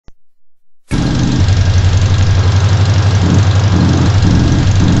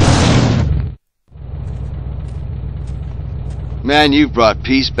Man, you've brought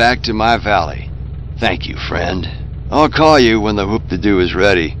peace back to my valley. Thank you, friend. I'll call you when the whoop-de-doo is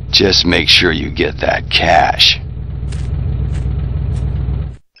ready. Just make sure you get that cash.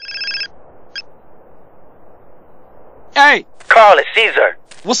 Hey! Carl, it's Caesar.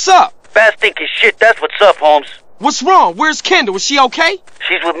 What's up? Fast thinking shit, that's what's up, Holmes. What's wrong? Where's Kendall? Is she okay?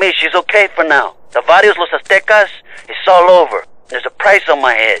 She's with me, she's okay for now. The Varios Los Aztecas, it's all over. There's a price on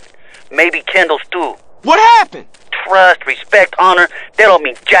my head. Maybe Kendall's too. What happened? Trust, respect, honor, they don't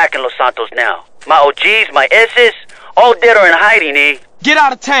mean jack in Los Santos now. My OGs, my S's, all dead or in hiding, eh? Get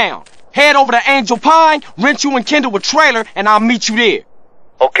out of town. Head over to Angel Pine, rent you and Kendall a trailer, and I'll meet you there.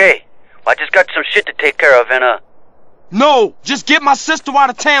 Okay. I just got some shit to take care of, and No, just get my sister out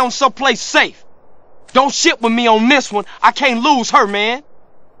of town someplace safe. Don't shit with me on this one. I can't lose her, man.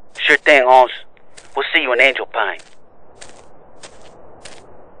 Sure thing, Holmes. We'll see you in Angel Pine.